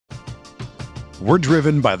We're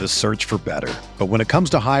driven by the search for better. But when it comes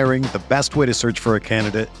to hiring, the best way to search for a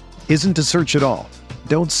candidate isn't to search at all.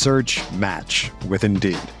 Don't search, match with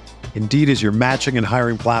Indeed. Indeed is your matching and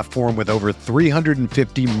hiring platform with over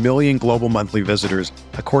 350 million global monthly visitors,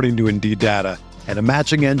 according to Indeed data, and a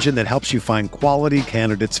matching engine that helps you find quality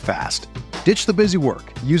candidates fast. Ditch the busy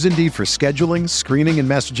work. Use Indeed for scheduling, screening, and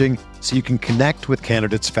messaging so you can connect with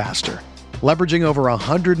candidates faster. Leveraging over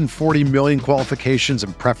 140 million qualifications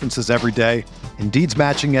and preferences every day, Indeed's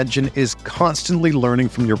matching engine is constantly learning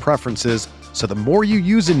from your preferences, so the more you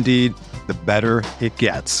use Indeed, the better it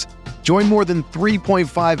gets. Join more than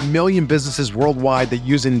 3.5 million businesses worldwide that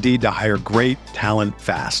use Indeed to hire great talent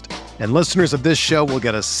fast. And listeners of this show will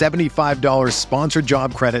get a $75 sponsored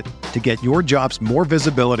job credit to get your jobs more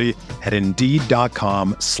visibility at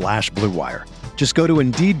Indeed.com/Blue Wire. Just go to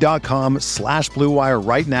Indeed.com/Blue Wire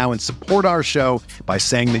right now and support our show by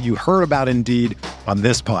saying that you heard about Indeed on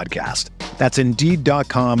this podcast. That's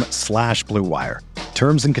Indeed.com/Blue Wire.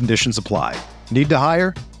 Terms and conditions apply. Need to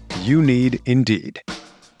hire? You need Indeed.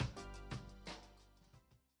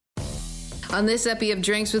 On this epi of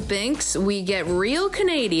Drinks with Binks, we get real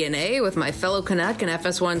Canadian, with my fellow Canuck and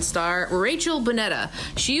FS1 star, Rachel Bonnetta.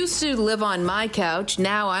 She used to live on my couch,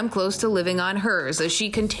 now I'm close to living on hers, as she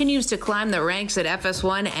continues to climb the ranks at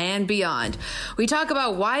FS1 and beyond. We talk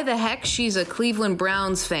about why the heck she's a Cleveland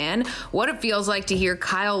Browns fan, what it feels like to hear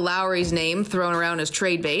Kyle Lowry's name thrown around as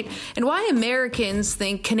trade bait, and why Americans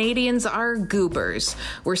think Canadians are goobers.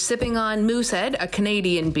 We're sipping on Moosehead, a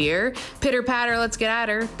Canadian beer. Pitter patter, let's get at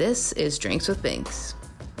her. This is Drinks with Binks.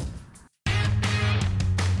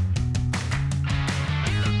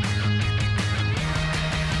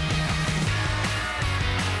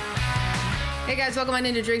 Hey guys, welcome on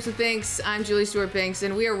into Drinks with Binks. I'm Julie Stewart Binks,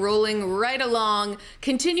 and we are rolling right along,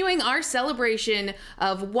 continuing our celebration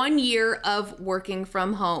of 1 year of working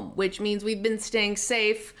from home, which means we've been staying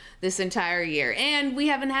safe this entire year, and we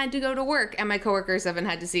haven't had to go to work, and my coworkers haven't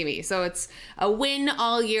had to see me. So it's a win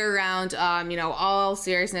all year round. All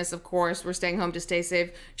seriousness, of course, we're staying home to stay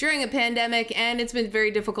safe during a pandemic, and it's been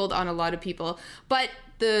very difficult on a lot of people. But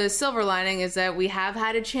the silver lining is that we have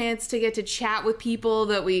had a chance to get to chat with people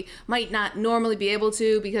that we might not normally be able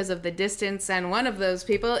to because of the distance, and one of those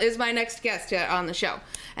people is my next guest on the show.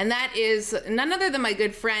 And that is none other than my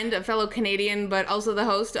good friend, a fellow Canadian, but also the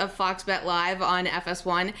host of Fox Bet Live on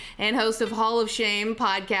FS1 and host of Hall of Shame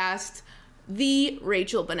podcast, the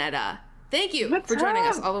Rachel Bonnetta. Thank you for joining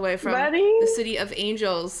us all the way from the City of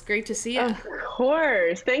Angels. Great to see you. Of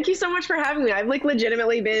course. Thank you so much for having me. I've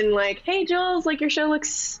legitimately been like, hey, Jules, your show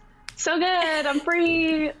looks so good. I'm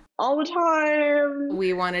free all the time.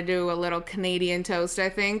 We want to do a little Canadian toast, I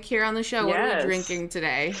think, here on the show. Yes. What are we drinking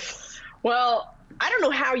today? Well, I don't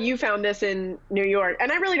know how you found this in New York, and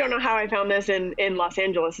I really don't know how I found this in Los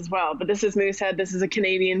Angeles as well, but this is Moosehead. This is a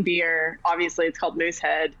Canadian beer. Obviously, it's called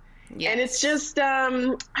Moosehead. Yes. And it's just, I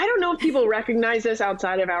don't know if people recognize this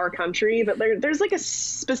outside of our country, but there's a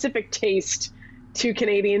specific taste to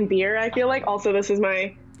Canadian beer, I feel like. Also, this is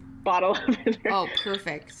my bottle opener. Oh,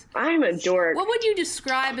 perfect. I'm a dork. What would you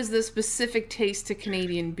describe as the specific taste to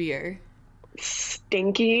Canadian beer?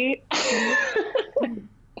 Stinky.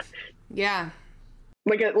 Yeah.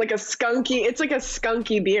 Like a skunky, it's like a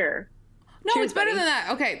skunky beer. No, cheers, it's better than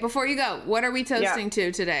that. Okay, before you go, what are we toasting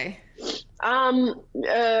to today?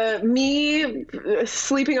 Me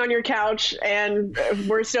sleeping on your couch, and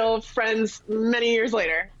we're still friends many years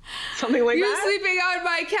later. Something like that. You're sleeping on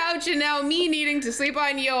my couch, and now me needing to sleep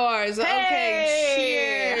on yours. Hey!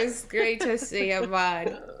 Okay, cheers. Great to see you,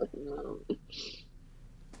 bud.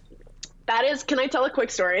 That is, can I tell a quick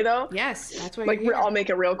story, though? Yes, that's what you're here. I'll make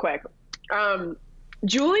it real quick.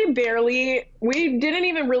 Julie we didn't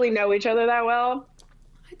even really know each other that well.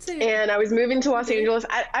 I'd say. And I was moving to Los Angeles.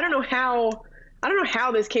 I don't know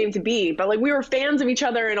how this came to be, but we were fans of each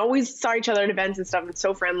other and always saw each other at events and stuff, and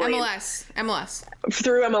so friendly. MLS.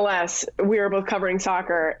 Through MLS, we were both covering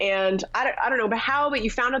soccer, and I don't know but you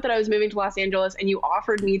found out that I was moving to Los Angeles, and you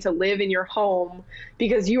offered me to live in your home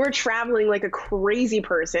because you were traveling like a crazy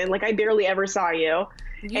person. I barely ever saw you.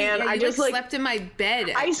 I just slept in my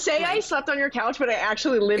bed. I slept on your couch, but I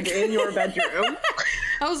actually lived in your bedroom.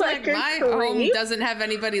 I was like my home doesn't have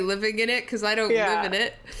anybody living in it because I don't live in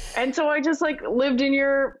it. And so I just lived in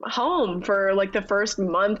your home for the first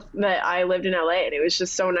month that I lived in LA, and it was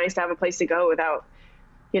just so nice to have a place to go without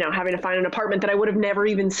having to find an apartment that I would have never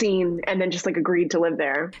even seen, and then just agreed to live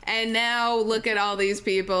there. And now look at all these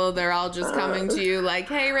people. They're all just coming to you like,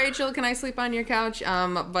 hey, Rachel, can I sleep on your couch?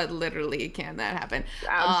 But literally, can that happen?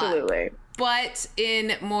 Absolutely. But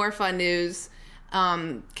in more fun news,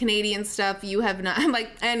 Canadian stuff you have not. I'm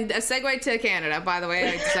like, and a segue to Canada, by the way.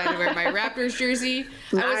 I decided to wear my Raptors jersey.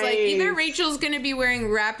 Nice. I was like, either Rachel's going to be wearing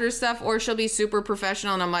Raptors stuff or she'll be super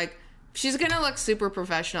professional. And I'm like, she's going to look super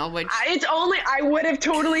professional, which... I would have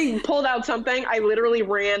totally pulled out something. I literally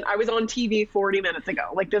ran. I was on TV 40 minutes ago.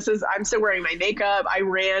 Like, I'm still wearing my makeup. I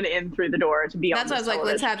ran in through the door to be on this. That's why I was like,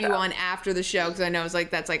 let's have you on after the show, because I know it's like,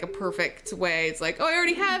 that's like a perfect way. It's like, oh, I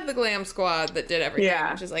already have the glam squad that did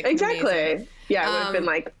everything, which is like exactly. Amazing. Yeah, it would have been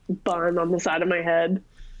like bun on the side of my head.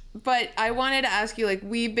 But I wanted to ask you, like,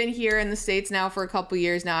 we've been here in the States now for a couple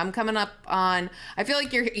years now. I'm coming up on, I feel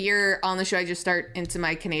like you're on the show. I just start into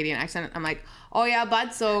my Canadian accent. I'm like, oh yeah,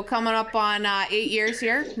 bud. So coming up on 8 years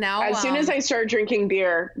here now. As soon as I start drinking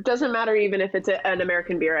beer, doesn't matter even if it's an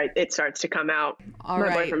American beer, it starts to come out.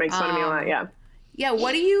 My boyfriend makes fun of me a lot. Yeah. Yeah.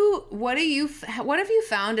 What have you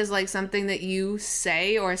found is like something that you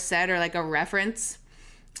say or said or like a reference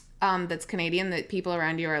that's Canadian that people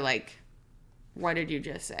around you are like, what did you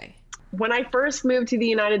just say? When I first moved to the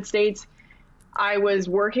United States, I was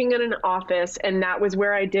working in an office, and that was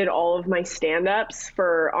where I did all of my stand-ups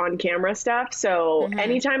for on-camera stuff. So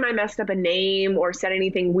anytime I messed up a name or said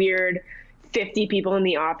anything weird, 50 people in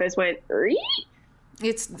the office went, Ree?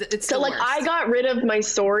 It's so like worst. I got rid of my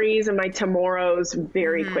sorries and my tomorrows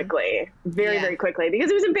very quickly, very quickly, because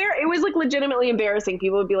it was it was like legitimately embarrassing.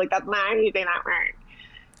 People would be like, "That's not how you say that word."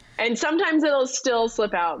 And sometimes it'll still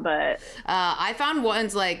slip out, but... I found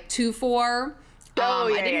ones like 2-4.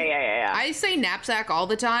 Yeah. I say knapsack all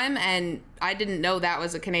the time, and I didn't know that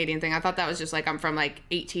was a Canadian thing. I thought that was just like I'm from like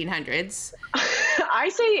 1800s. I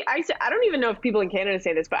say, I don't even know if people in Canada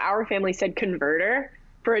say this, but our family said converter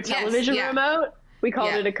for a television remote. We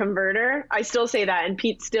called it a converter. I still say that, and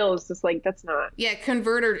Pete still is just like, that's not. Yeah,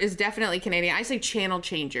 converter is definitely Canadian. I say channel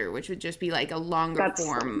changer, which would just be like a longer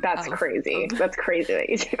form. That's crazy. That's crazy that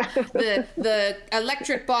you say that. The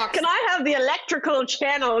electric box. Can I have the electrical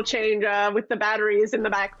channel changer with the batteries in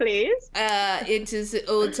the back, please? It is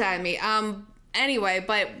old-timey. Anyway,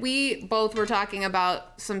 but we both were talking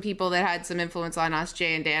about some people that had some influence on us,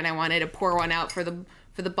 Jay and Dan. I wanted to pour one out for the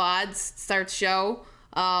Bods Starts show.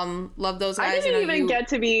 Love those guys. I didn't even get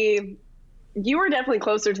to be, you were definitely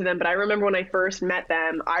closer to them, but I remember when I first met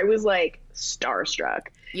them, I was like starstruck.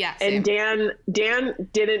 Yeah. Same. And Dan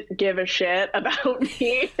didn't give a shit about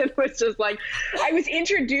me. It was just like, I was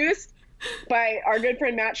introduced by our good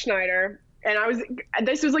friend Matt Schneider, and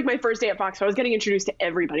this was like my first day at Fox, so I was getting introduced to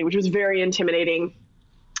everybody, which was very intimidating.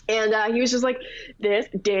 And he was just like,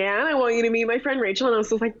 Dan, I want you to meet my friend Rachel. And I was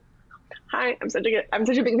just like, hi, I'm such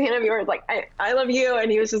a big fan of yours. Like, I love you. And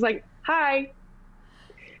he was just like, hi.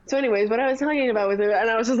 So anyways, what I was talking about with him, and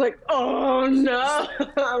I was just like, oh no.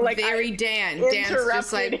 Like, very Dan. Dan's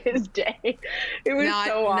just like his day. It was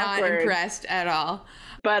so awkward. Not impressed at all.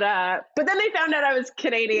 But then they found out I was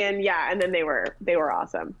Canadian. Yeah. And then they were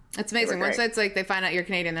awesome. That's amazing. Once it's like they find out you're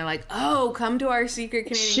Canadian, they're like, oh, come to our secret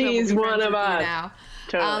Canadian club. She's one of us now.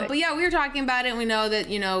 Totally. But yeah, we were talking about it, and we know that,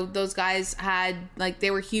 those guys had, like,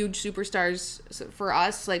 they were huge superstars for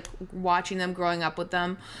us, like, watching them, growing up with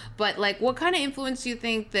them. But, like, what kind of influence do you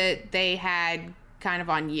think that they had kind of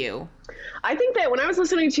on you? I think that when I was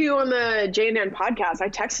listening to you on the Jay and Dan podcast, I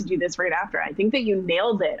texted you this right after. I think that you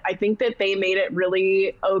nailed it. I think that they made it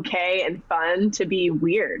really okay and fun to be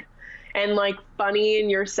weird and, like, funny in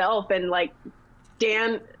yourself. And, like,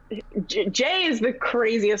 Jay is the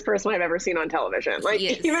craziest person I've ever seen on television. Like,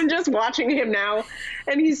 even just watching him now,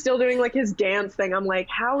 and he's still doing like his dance thing. I'm like,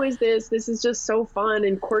 how is this? This is just so fun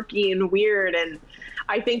and quirky and weird. And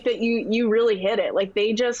I think that you really hit it. Like,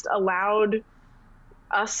 they just allowed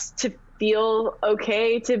us to feel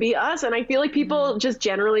okay to be us. And I feel like people just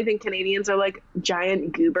generally think Canadians are like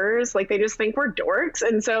giant goobers. Like, they just think we're dorks.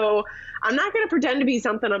 And so I'm not going to pretend to be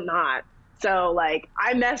something I'm not. So, like,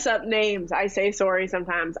 I mess up names. I say sorry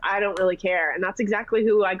sometimes. I don't really care. And that's exactly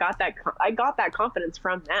who I got that confidence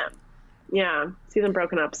from them. Yeah. See them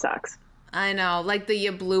broken up sucks. I know. Like the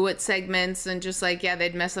You Blew It segments, and just like, yeah,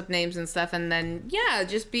 they'd mess up names and stuff. And then, yeah,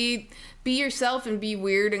 just be yourself and be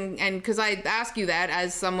weird. And because I ask you that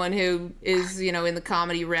as someone who is, in the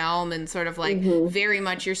comedy realm and sort of like very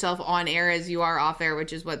much yourself on air as you are off air,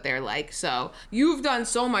 which is what they're like. So you've done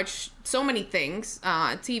so many things,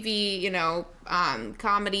 TV,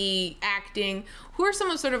 comedy, acting. Who are some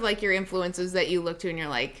of sort of like your influences that you look to and you're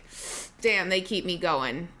like, damn, they keep me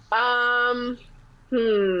going?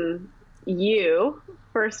 You,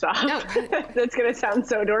 first off. That's gonna sound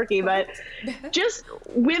so dorky, but just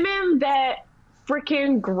women that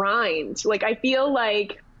freaking grind. Like, I feel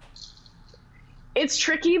like It's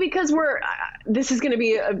tricky because this is going to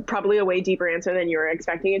be probably a way deeper answer than you were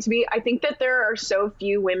expecting it to be. I think that there are so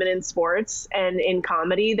few women in sports and in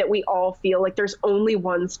comedy that we all feel like there's only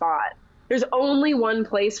one spot. There's only one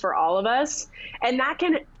place for all of us. And that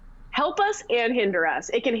can help us and hinder us.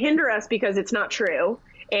 It can hinder us because it's not true.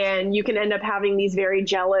 And you can end up having these very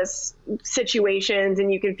jealous situations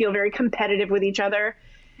and you can feel very competitive with each other.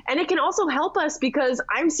 And it can also help us because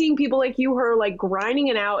I'm seeing people like you who are like grinding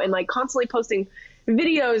it out and like constantly posting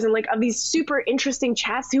videos and like of these super interesting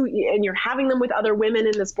chats and you're having them with other women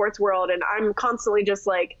in the sports world. And I'm constantly just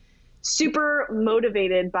like super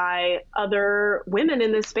motivated by other women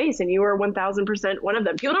in this space. And you are 1000% one of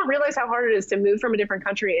them. People don't realize how hard it is to move from a different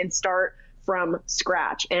country and start from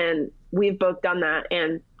scratch. And we've both done that.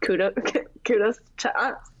 And kudos to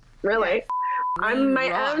us, really. Yeah. I'm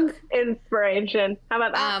my own inspiration. How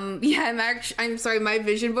about that? Yeah, I'm sorry. My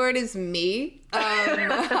vision board is me.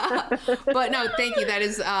 But no, thank you. That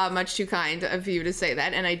is much too kind of you to say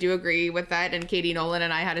that. And I do agree with that. And Katie Nolan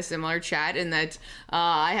and I had a similar chat in that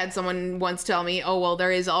I had someone once tell me, oh, well,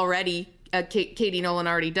 there is already Katie Nolan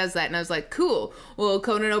already does that. And I was like, cool. Well,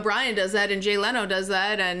 Conan O'Brien does that and Jay Leno does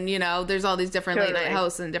that. And, you know, there's all these different late night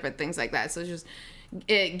hosts and different things like that. So it's just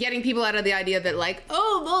getting people out of the idea that like,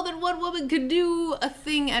 oh, more than one woman could do a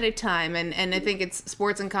thing at a time. And I think it's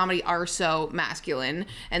sports and comedy are so masculine,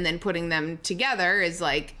 and then putting them together is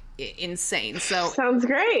like insane. So sounds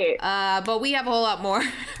great. But we have a whole lot more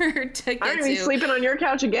to get to. I'm gonna be sleeping on your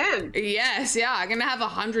couch again. Yes, yeah. I'm gonna have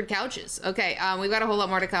 100 couches. Okay, we've got a whole lot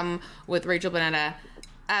more to come with Rachel Bonnetta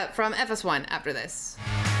from FS1 after this.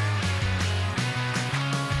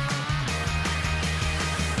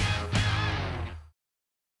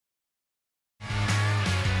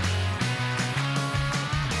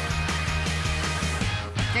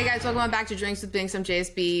 Hey guys, welcome back to Drinks with Binks. I'm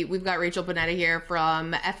JSB. We've got Rachel Bonnetta here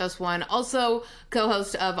from FS1, also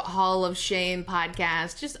co-host of Hall of Shame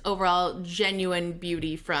podcast, just overall genuine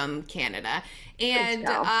beauty from Canada. And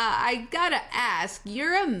I gotta ask,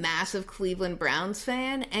 you're a massive Cleveland Browns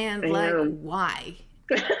fan, and why?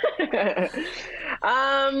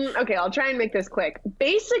 Okay, I'll try and make this quick.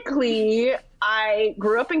 Basically, I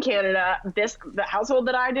grew up in Canada. The household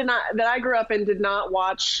that I grew up in did not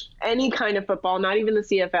watch any kind of football, not even the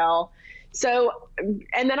CFL. So,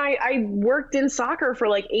 and then I worked in soccer for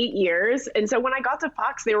like 8 years. And so when I got to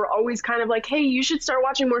Fox, they were always kind of like, hey, you should start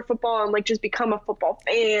watching more football and like just become a football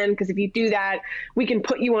fan. Because if you do that, we can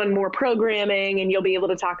put you on more programming and you'll be able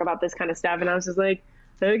to talk about this kind of stuff. And I was just like,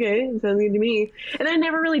 okay, sounds good to me. And I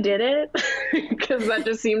never really did it because that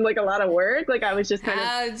just seemed like a lot of work. Like I was just kind of...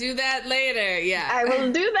 I'll do that later, yeah. I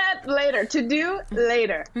will do that later. To do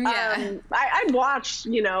later. Yeah. I'd watch,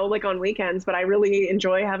 you know, like on weekends, but I really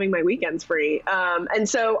enjoy having my weekends free. And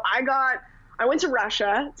so I went to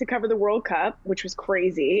Russia to cover the World Cup, which was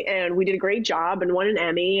crazy. And we did a great job and won an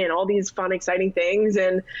Emmy and all these fun, exciting things.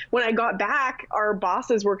 And when I got back, our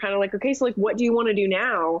bosses were kind of like, okay, so like, what do you want to do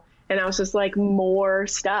now? And I was just like, more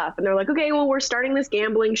stuff. And they're like, okay, well, we're starting this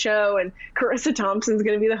gambling show and Carissa Thompson's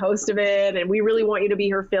going to be the host of it. And we really want you to be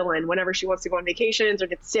her fill-in whenever she wants to go on vacations or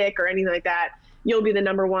get sick or anything like that. You'll be the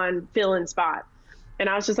number one fill-in spot. And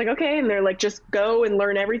I was just like, okay. And they're like, just go and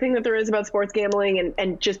learn everything that there is about sports gambling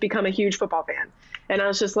and just become a huge football fan. And I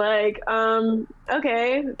was just like,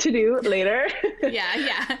 okay, to do later.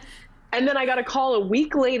 Yeah. And then I got a call a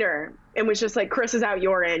week later and was just like, Chris is out,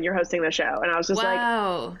 you're in, you're hosting the show. And I was just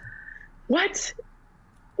like, what?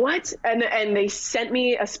 And they sent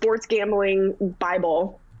me a sports gambling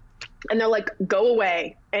Bible and they're like, go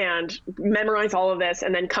away and memorize all of this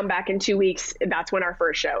and then come back in 2 weeks. That's when our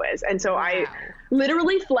first show is. And so I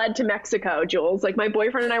literally fled to Mexico, Jules. Like my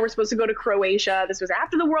boyfriend and I were supposed to go to Croatia. This was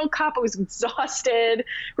after the World Cup. I was exhausted.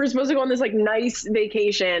 We were supposed to go on this like nice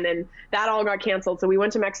vacation and that all got canceled. So we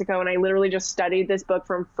went to Mexico and I literally just studied this book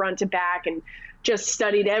from front to back and just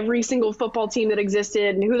studied every single football team that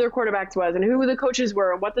existed and who their quarterbacks was and who the coaches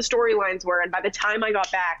were and what the storylines were. And by the time I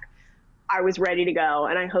got back, I was ready to go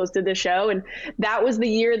and I hosted the show. And that was the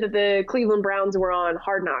year that the Cleveland Browns were on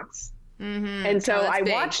Hard Knocks. Mm-hmm. And so I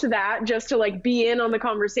watched that just to like be in on the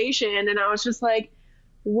conversation. And I was just like,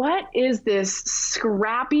 what is this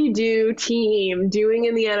scrappy do team doing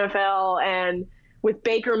in the NFL? And with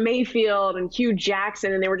Baker Mayfield and Hugh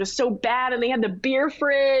Jackson, and they were just so bad. And they had the beer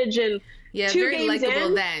fridge and very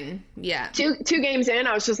likable then. Yeah. Two games in,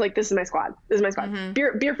 I was just like, this is my squad. Mm-hmm.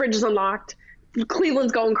 Beer fridge is unlocked.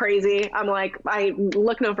 Cleveland's going crazy. I'm like, I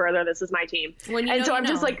look no further. This is my team.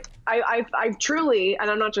 Just like, I truly, and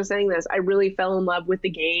I'm not just saying this, I really fell in love with the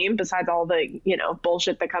game besides all the,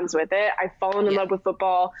 bullshit that comes with it. I've fallen in love with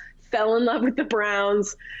football, fell in love with the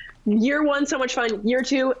Browns, Year one, so much fun. Year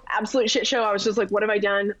two, absolute shit show. I was just like, what have I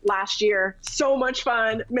done last year? So much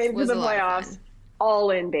fun. Made it to the playoffs.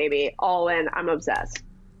 All in, baby. All in. I'm obsessed.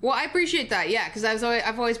 Well, I appreciate that. Yeah, because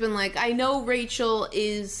I've always been like, I know Rachel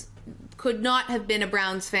could not have been a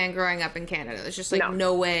Browns fan growing up in Canada. There's just like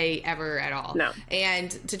no way ever at all. No.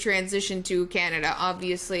 And to transition to Canada,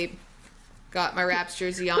 obviously got my Raps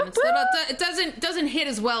jersey on. It doesn't hit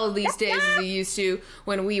as well these days as it used to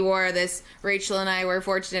when we wore this. Rachel and I were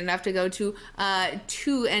fortunate enough to go to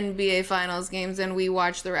 2 NBA Finals games, and we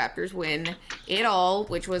watched the Raptors win it all,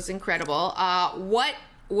 which was incredible. What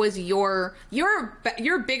was you're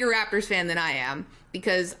a bigger Raptors fan than I am,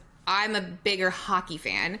 because I'm a bigger hockey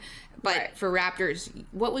fan. But right. For Raptors,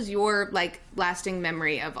 what was your like lasting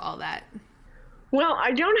memory of all that? Well,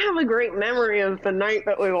 I don't have a great memory of the night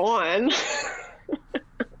that we won.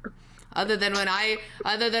 Other than when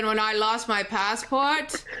I lost my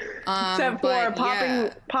passport. Except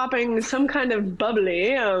for popping some kind of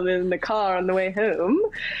bubbly in the car on the way home.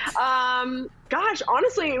 Gosh,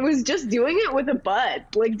 honestly, it was just doing it with a bud.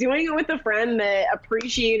 Like, doing it with a friend that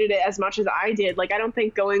appreciated it as much as I did. Like, I don't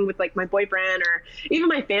think going with, like, my boyfriend or even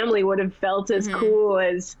my family would have felt as cool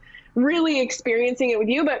as really experiencing it with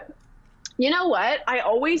you. But you know what? I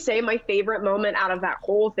always say my favorite moment out of that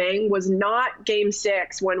whole thing was not Game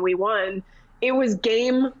 6 when we won. It was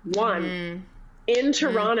Game 1 in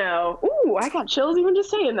Toronto. Ooh, I got chills even just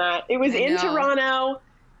saying that. It was in Toronto,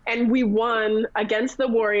 and we won against the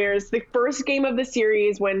Warriors, the first game of the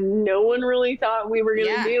series when no one really thought we were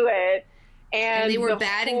going to do it. And they were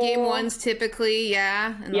bad in Game 1s typically,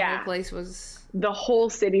 and the whole place was... The whole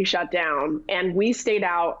city shut down, and we stayed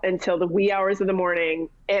out until the wee hours of the morning.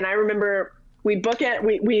 And I remember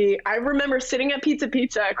I remember sitting at Pizza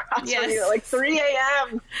across from you at like 3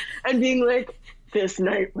 a.m. and being like, this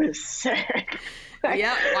night was sick.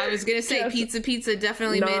 Yeah, I was going to say Pizza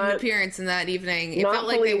definitely made an appearance in that evening. It felt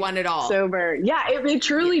like they won it all. Sober. Yeah, it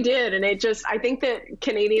truly did. And I think that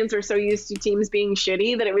Canadians are so used to teams being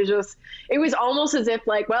shitty that it was almost as if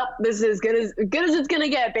like, well, this is as good as it's going to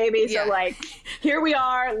get, baby. So like, here we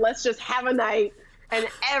are, let's just have a night. And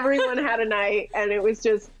everyone had a night, and it was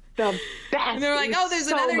just the best. And they're like, oh, there's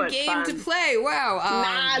another game to play.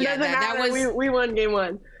 Wow. Doesn't matter. We won Game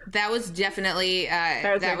 1. That was definitely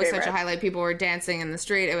that was such a highlight. People were dancing in the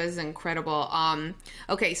street. It was incredible.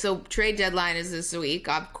 Okay, so trade deadline is this week.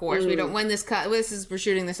 Of course, we don't. When we're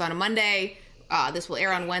shooting this on a Monday. This will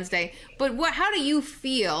air on Wednesday. But how do you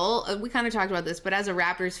feel? We kind of talked about this, but as a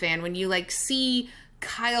Raptors fan, when you like see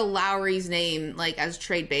Kyle Lowry's name like as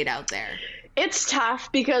trade bait out there, it's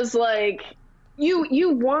tough because like. You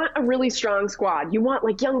want a really strong squad. You want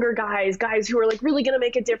like younger guys who are like really going to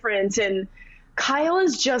make a difference. And Kyle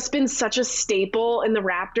has just been such a staple in the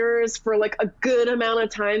Raptors for like a good amount of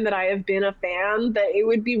time that I have been a fan that it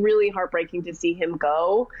would be really heartbreaking to see him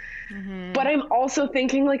go. But I'm also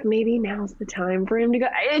thinking like maybe now's the time for him to go.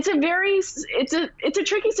 It's a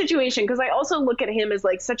tricky situation because I also look at him as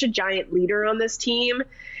like such a giant leader on this team.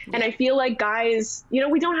 And I feel like guys, we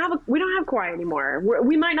don't have Kawhi anymore.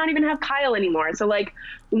 We might not even have Kyle anymore. So like,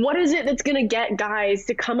 what is it that's going to get guys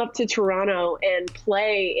to come up to Toronto and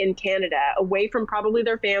play in Canada away from probably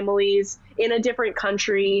their families in a different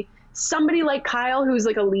country? Somebody like Kyle, who's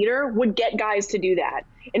like a leader, would get guys to do that.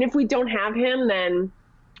 And if we don't have him, then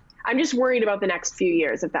I'm just worried about the next few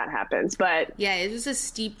years if that happens. But yeah, it was a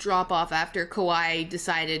steep drop off after Kawhi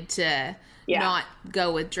decided to not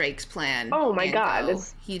go with Drake's plan. Oh my God.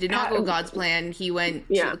 He did not go God's plan. He went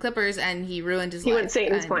to the Clippers and he ruined his life. He went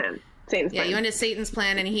Satan's plan. He went to Satan's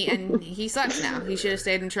plan and he sucks now. He should have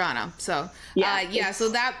stayed in Toronto. So I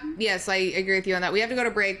agree with you on that. We have to go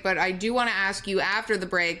to break, but I do want to ask you after the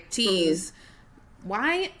break,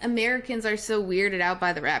 why Americans are so weirded out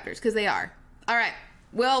by the Raptors, because they are. All right,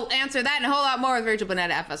 we'll answer that and a whole lot more with Rachel Bonnetta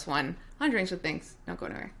at FS1 on Drinks with Binks. Don't go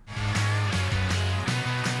anywhere.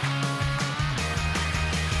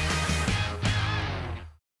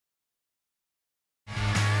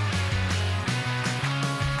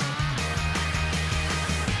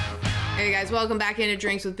 Hey guys, welcome back into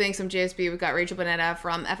Drinks with Binks. I'm JSB. We've got Rachel Bonnetta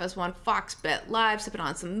from FS1 Fox Bet Live sipping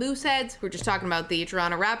on some Mooseheads. We're just talking about the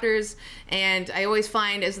Toronto Raptors, and I always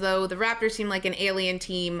find as though the Raptors seem like an alien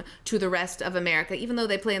team to the rest of America, even though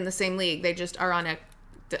they play in the same league. They just are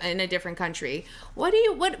in a different country.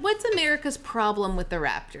 What's America's problem with the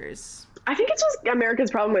Raptors? I think it's just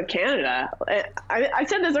America's problem with Canada. I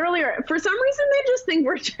said this earlier. For some reason, they just think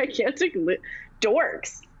we're gigantic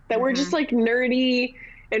dorks. That we're just like nerdy.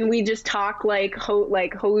 And we just talk like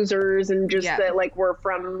hosers and just that like we're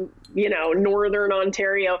from, Northern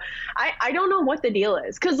Ontario. I don't know what the deal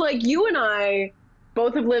is. Because like you and I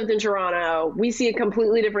both have lived in Toronto. We see a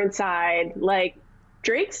completely different side. Like,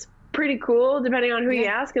 Drake's pretty cool, depending on who you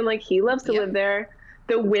ask, and like, he loves to live there.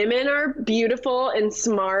 The women are beautiful and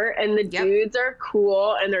smart, and the dudes are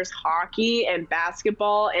cool, and there's hockey and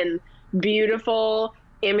basketball and beautiful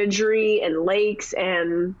imagery and lakes,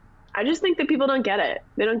 and I just think that people don't get it.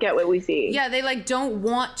 They don't get what we see. Yeah, they like don't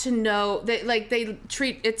want to know. They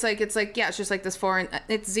treat it's like yeah, it's just like this foreign.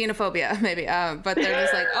 It's xenophobia maybe, but they're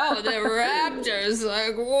just like, oh, the Raptors.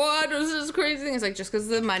 Like, what is this crazy thing? It's like, just because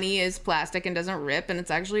the money is plastic and doesn't rip and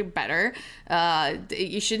it's actually better,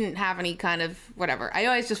 you shouldn't have any kind of whatever. I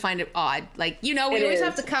always just find it odd. Like, we always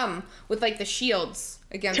have to come with like the shields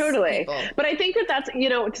against people. But I think that that's,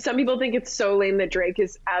 some people think it's so lame that Drake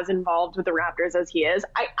is as involved with the Raptors as he is.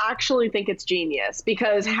 I actually think it's genius,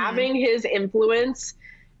 because having his influence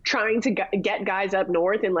trying to get guys up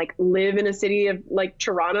north and like live in a city of like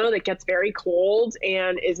Toronto that gets very cold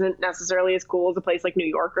and isn't necessarily as cool as a place like New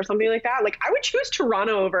York or something like that. Like, I would choose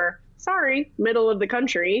Toronto over, middle of the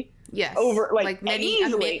country. Yes. Over like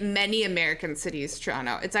many American cities,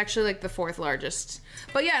 Toronto. It's actually like the 4th largest.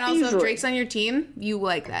 But yeah, and also if Drake's on your team, you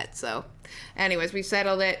like that. So anyways, we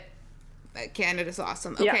settled it. Canada's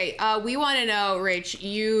awesome. Okay, we want to know, Rach,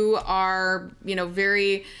 you are,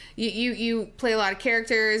 very, you play a lot of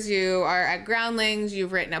characters. You are at Groundlings.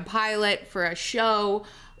 You've written a pilot for a show.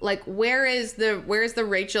 Like, where's the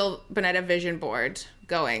Rachel Bonnetta vision board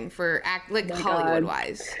going for Hollywood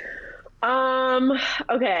wise?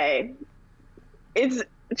 Okay. It's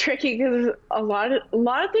tricky because a lot of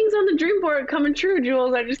things on the dream board coming true,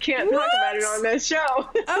 Jules. I just can't talk about it on this show. Oh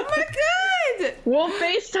my god! We'll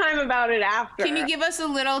FaceTime about it after. Can you give us a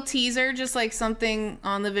little teaser, just like something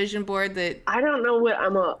on the vision board that I don't know what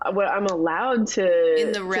I'm allowed to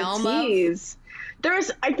in the realm tease.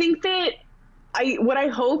 I think that what I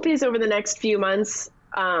hope is over the next few months,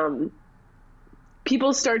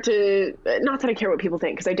 people start to, not that I care what people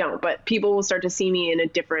think, because I don't, but people will start to see me in a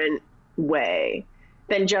different way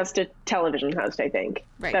than just a television host, I think.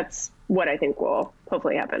 Right. That's what I think will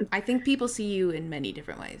hopefully happen. I think people see you in many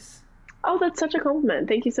different ways. Oh, that's such a compliment.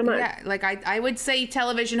 Thank you so much. Yeah, like I would say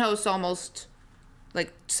television host almost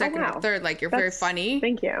like second or third. Like, you're very funny.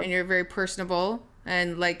 Thank you. And you're very personable.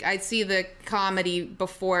 And like, I'd see the comedy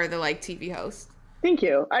before the like TV host. Thank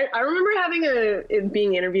you. I remember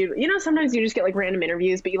being interviewed. Sometimes you just get like random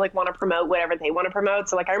interviews, but you like want to promote whatever they want to promote.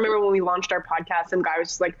 So like, I remember when we launched our podcast, some guy was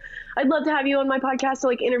just like, I'd love to have you on my podcast to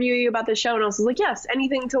like interview you about the show. And I was like, yes,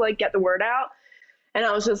 anything to like get the word out. And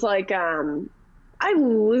I was just like, I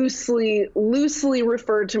loosely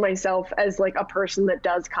referred to myself as like a person that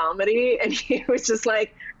does comedy. And he was just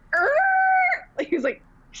like, he was like,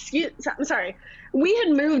 I'm sorry. We had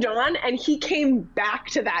moved on, and he came back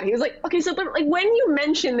to that. He was like, okay, so like, when you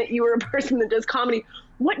mention that you were a person that does comedy,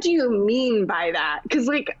 what do you mean by that? Because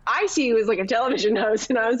like, I see you as like a television host,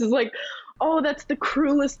 and I was just like, oh, that's the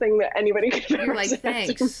cruelest thing that anybody could ever say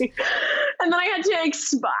to me. And then I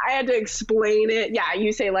had to explain it. Yeah,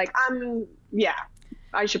 you say like,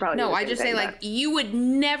 I should probably I just say like, you would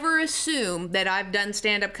never assume that I've done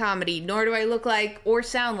stand-up comedy, nor do I look like or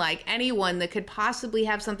sound like anyone that could possibly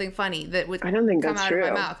have something funny that would come out of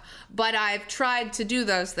my mouth. But I've tried to do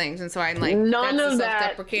those things, and so I'm like, none of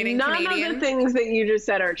Canadian. Of the things that you just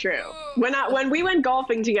said are true. When we went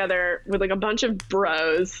golfing together with like a bunch of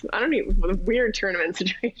bros, a weird tournament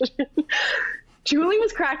situation. Julie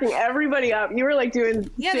was cracking everybody up. You were like doing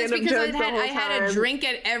stand-up jokes the whole time. I had a drink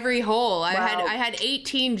at every hole. I had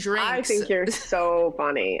 18 drinks. I think you're so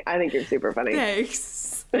funny. I think you're super funny.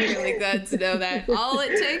 Thanks. Really good to know that. All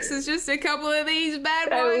it takes is just a couple of these bad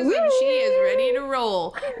boys, and she is ready to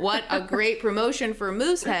roll. What a great promotion for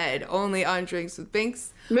Moosehead, only on Drinks with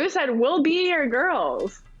Binks. Moosehead will be your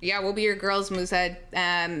girls. Yeah, we'll be your girls, Moosehead.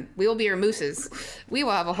 We will be your mooses. We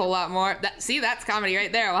will have a whole lot more. That's comedy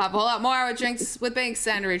right there. We'll have a whole lot more with Drinks with Binks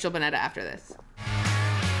and Rachel Bonnetta after this.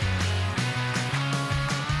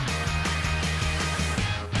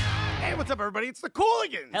 Hey, what's up, everybody? It's the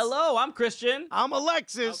Cooligans. Hello, I'm Christian. I'm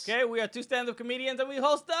Alexis. Okay, we are two stand-up comedians, and we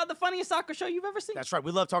host the funniest soccer show you've ever seen. That's right.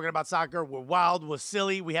 We love talking about soccer. We're wild. We're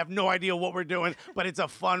silly. We have no idea what we're doing, but it's a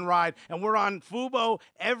fun ride. And we're on Fubo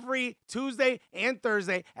every Tuesday and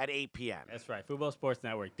Thursday at 8 p.m. That's right. Fubo Sports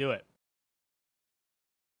Network. Do it.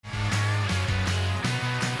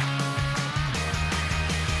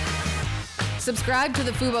 Subscribe to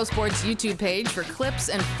the Fubo Sports YouTube page for clips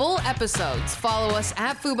and full episodes. Follow us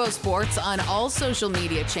at Fubo Sports on all social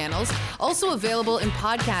media channels. Also available in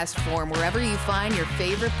podcast form wherever you find your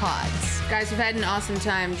favorite pods. Guys, we've had an awesome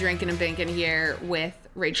time drinking and binking here with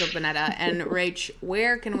Rachel Bonnetta. And Rach,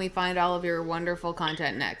 where can we find all of your wonderful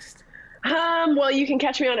content next? Well, you can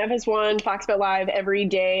catch me on FS1 Fox Bet Live every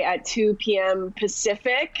day at 2 p.m.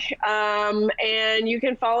 Pacific. And you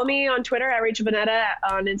can follow me on Twitter at Rachel Bonnetta,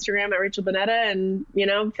 on Instagram at Rachel Bonnetta. And,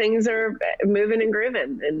 things are moving and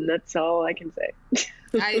grooving. And that's all I can say.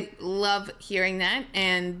 I love hearing that,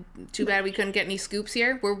 and too bad we couldn't get any scoops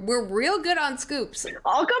here. We're real good on scoops.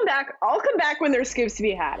 I'll come back when there's scoops to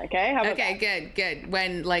be had. Okay. Okay. Good.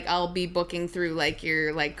 When I'll be booking through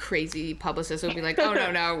your crazy publicist will be like, oh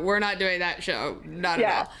no, we're not doing that show. Not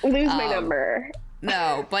at all. Lose my number.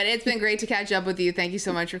 No, but it's been great to catch up with you. Thank you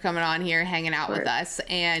so much for coming on here, hanging out with us.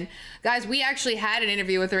 And guys, we actually had an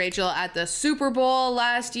interview with Rachel at the Super Bowl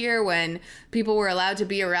last year when people were allowed to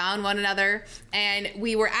be around one another. And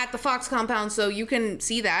we were at the Fox compound, so you can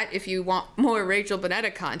see that if you want more Rachel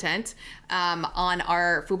Bonnetta content on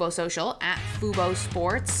our Fubo social at Fubo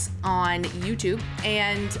Sports on YouTube.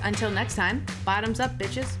 And until next time, bottoms up,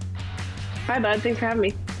 bitches. Bye, bud. Thanks for having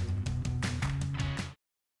me.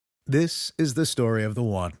 This is the story of the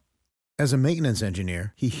one. As a maintenance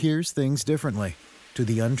engineer, he hears things differently. To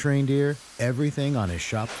the untrained ear, everything on his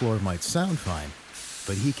shop floor might sound fine,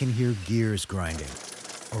 but he can hear gears grinding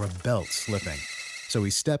or a belt slipping. So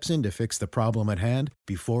he steps in to fix the problem at hand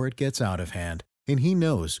before it gets out of hand. And he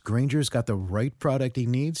knows Grainger's got the right product he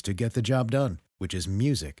needs to get the job done, which is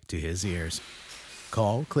music to his ears.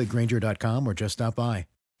 Call, click Grainger.com, or just stop by.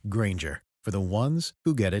 Grainger, for the ones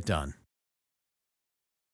who get it done.